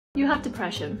You have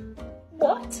depression.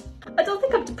 What? I don't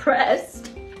think I'm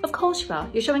depressed. Of course you are.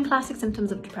 You're showing classic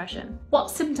symptoms of depression. What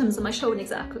symptoms am I showing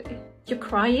exactly? You're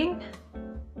crying.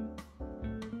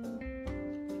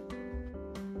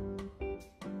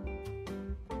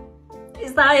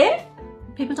 Is that it?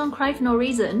 People don't cry for no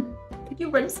reason. Could you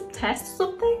run some tests or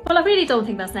something? Well, I really don't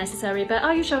think that's necessary, but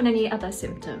are you showing any other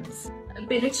symptoms? I've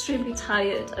been extremely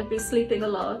tired. I've been sleeping a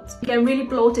lot. I'm getting really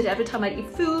bloated every time I eat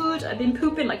food. I've been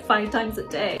pooping like 5 times a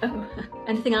day.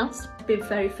 Anything else? I've been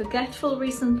very forgetful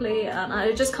recently and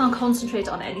I just can't concentrate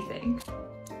on anything.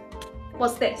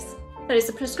 What's this? There is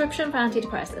a prescription for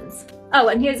antidepressants. Oh,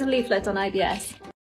 and here's a leaflet on IBS.